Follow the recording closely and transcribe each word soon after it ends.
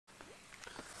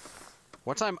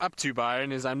What I'm up to,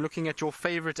 Byron, is I'm looking at your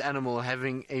favorite animal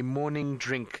having a morning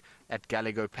drink at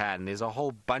Gallego Pan. There's a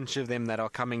whole bunch of them that are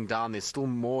coming down. There's still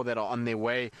more that are on their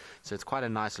way. So it's quite a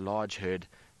nice large herd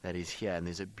that is here. And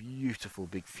there's a beautiful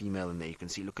big female in there. You can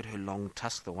see, look at her long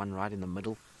tusk, the one right in the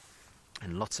middle.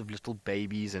 And lots of little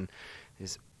babies. And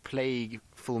there's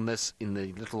playfulness in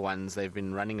the little ones. They've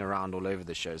been running around all over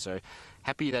the show. So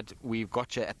happy that we've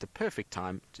got you at the perfect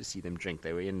time to see them drink.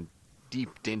 They were in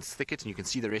deep, dense thicket, and you can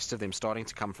see the rest of them starting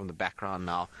to come from the background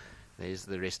now. There's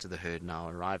the rest of the herd now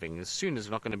arriving. As soon as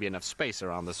there's not going to be enough space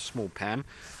around this small pan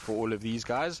for all of these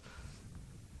guys.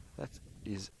 That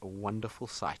is a wonderful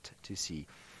sight to see.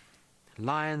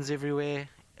 Lions everywhere,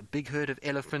 a big herd of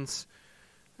elephants.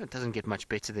 It doesn't get much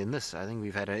better than this. I think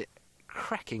we've had a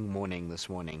cracking morning this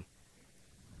morning.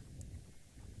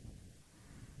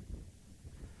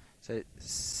 So,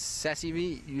 Sassy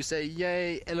V, you say,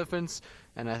 yay, elephants.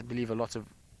 And I believe a lot of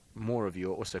more of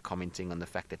you are also commenting on the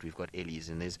fact that we've got Ellies.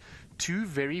 And there's two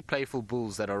very playful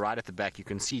bulls that are right at the back. You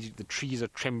can see the trees are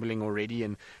trembling already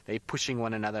and they're pushing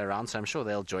one another around. So I'm sure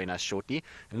they'll join us shortly.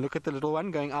 And look at the little one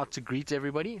going out to greet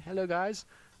everybody. Hello, guys.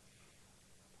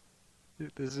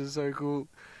 This is so cool.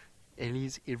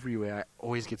 Ellies everywhere. I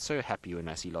always get so happy when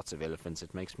I see lots of elephants.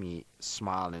 It makes me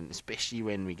smile, and especially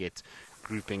when we get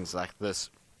groupings like this,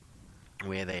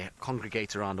 where they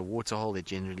congregate around a waterhole. There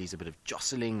generally is a bit of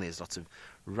jostling. There's lots of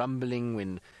rumbling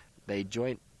when they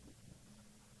join.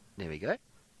 There we go.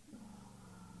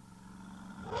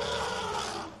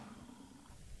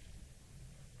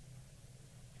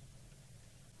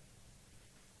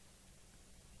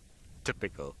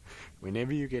 Typical.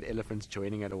 Whenever you get elephants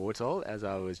joining at a waterhole, as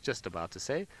I was just about to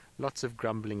say, lots of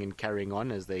grumbling and carrying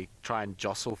on as they try and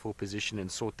jostle for position and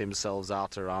sort themselves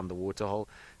out around the waterhole.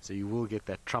 So you will get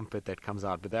that trumpet that comes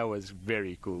out. But that was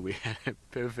very cool. We had a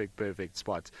perfect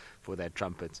spot for that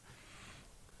trumpet.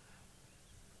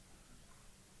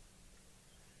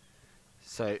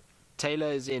 So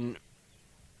Taylor is in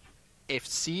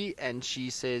FC, and she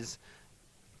says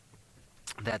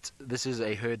that this is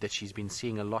a herd that she's been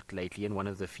seeing a lot lately, and one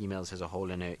of the females has a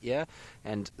hole in her ear,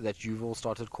 and that you've all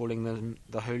started calling them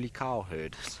the holy cow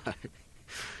herd. So,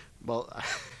 well,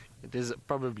 it is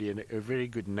probably a very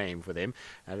good name for them.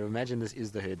 I imagine this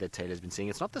is the herd that Taylor's been seeing.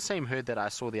 It's not the same herd that I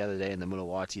saw the other day in the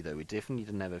Mulawati, though. We definitely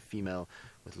didn't have a female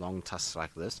with long tusks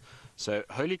like this. So,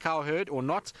 holy cow herd or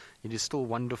not, it is still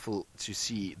wonderful to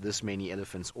see this many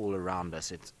elephants all around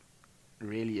us. It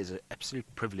really is an absolute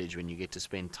privilege when you get to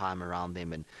spend time around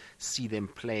them and see them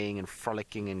playing and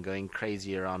frolicking and going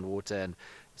crazy around water, and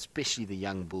especially the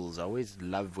young bulls. I always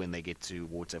love when they get to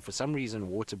water. For some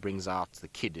reason, water brings out the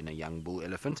kid in a young bull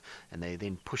elephant, and they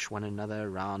then push one another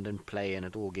around and play, and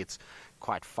it all gets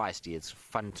quite feisty. It's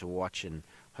fun to watch, and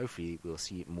hopefully we'll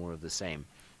see more of the same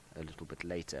a little bit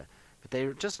later. But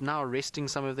they're just now resting,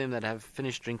 some of them that have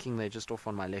finished drinking. They're just off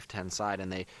on my left-hand side,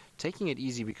 and they're taking it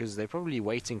easy because they're probably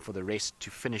waiting for the rest to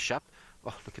finish up.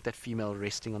 Oh, look at that female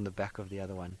resting on the back of the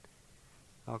other one.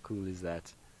 How cool is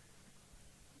that?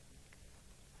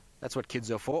 That's what kids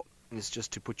are for. It's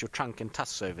just to put your trunk and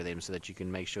tusks over them so that you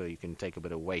can make sure you can take a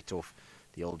bit of weight off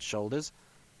the old shoulders.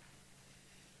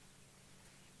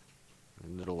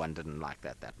 The little one didn't like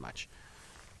that much.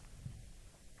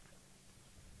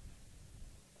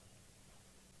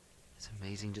 It's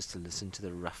amazing just to listen to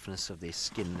the roughness of their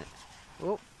skin.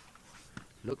 Oh,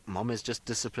 look, Mom has just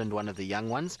disciplined one of the young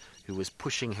ones who was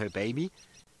pushing her baby.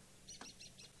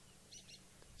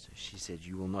 So she said,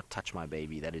 you will not touch my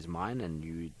baby, that is mine, and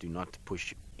you do not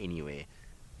push anywhere.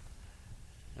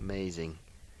 Amazing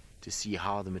to see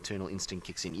how the maternal instinct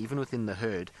kicks in. Even within the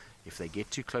herd, if they get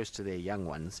too close to their young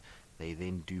ones, they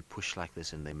then do push like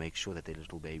this, and they make sure that their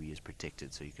little baby is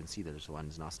protected. So you can see the little one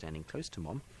is now standing close to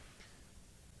Mom.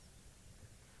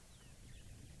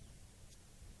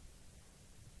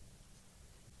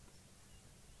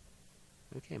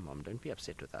 Okay, Mom, don't be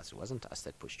upset with us. It wasn't us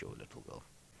that pushed your little girl.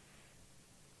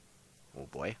 Or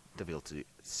boy, to be able to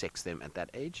sex them at that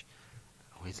age.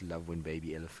 I always love when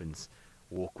baby elephants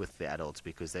walk with the adults,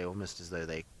 because they're almost as though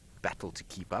they battle to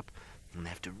keep up. And they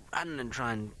have to run and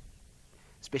try and,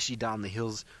 especially down the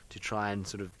hills, to try and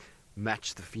sort of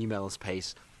match the female's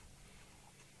pace.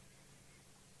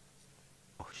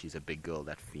 Oh, she's a big girl,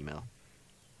 that female.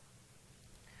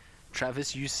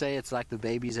 Travis, you say it's like the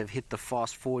babies have hit the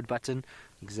fast forward button.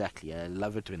 Exactly. I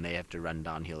love it when they have to run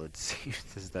downhill. It seems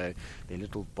as though their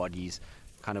little bodies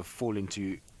kind of fall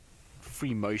into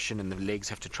free motion and the legs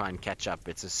have to try and catch up.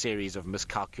 It's a series of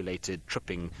miscalculated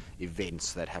tripping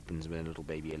events that happens when a little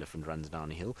baby elephant runs down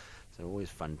a hill. So always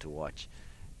fun to watch.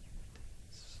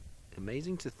 It's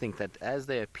amazing to think that as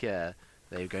they appear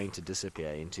they're going to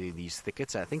disappear into these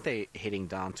thickets. I think they're heading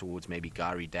down towards maybe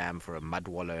Gari Dam for a mud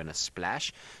wallow and a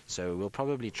splash. So we'll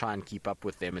probably try and keep up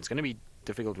with them. It's going to be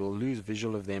difficult. We'll lose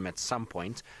visual of them at some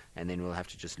point, and then we'll have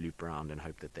to just loop around and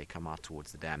hope that they come out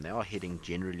towards the dam. They are heading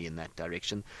generally in that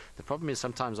direction. The problem is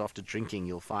sometimes after drinking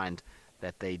you'll find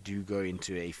that they do go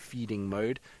into a feeding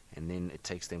mode, and then it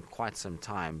takes them quite some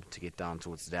time to get down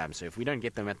towards the dam. So if we don't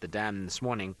get them at the dam this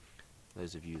morning,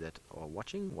 those of you that are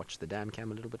watching, watch the dam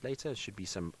cam a little bit later. There should be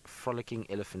some frolicking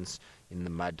elephants in the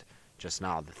mud just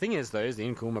now. The thing is, though, is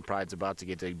the Nkuhuma Pride's about to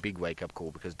get a big wake-up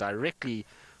call, because directly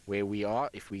where we are,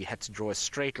 if we had to draw a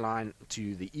straight line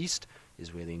to the east,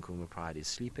 is where the Nkuhuma Pride is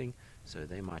sleeping. So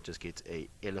they might just get a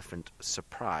elephant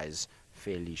surprise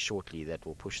fairly shortly that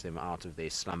will push them out of their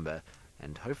slumber,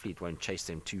 and hopefully it won't chase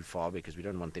them too far, because we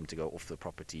don't want them to go off the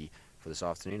property for this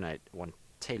afternoon. I want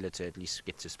Taylor to at least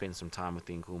get to spend some time with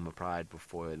the Nkuhuma Pride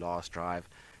before her last drive.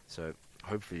 So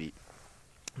hopefully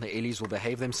the Ellies will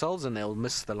behave themselves and they'll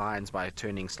miss the lions by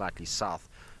turning slightly south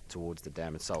towards the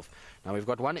dam itself. Now we've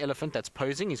got one elephant that's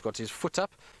posing. He's got his foot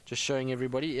up, just showing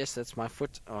everybody, yes, that's my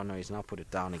foot. Oh no, he's now put it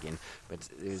down again. But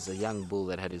there's a young bull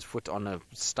that had his foot on a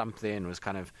stump there and was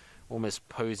kind of almost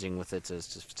posing with it as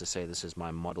just to say, this is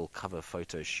my model cover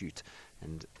photo shoot,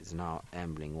 and is now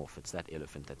ambling off. It's that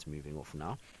elephant that's moving off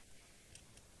now.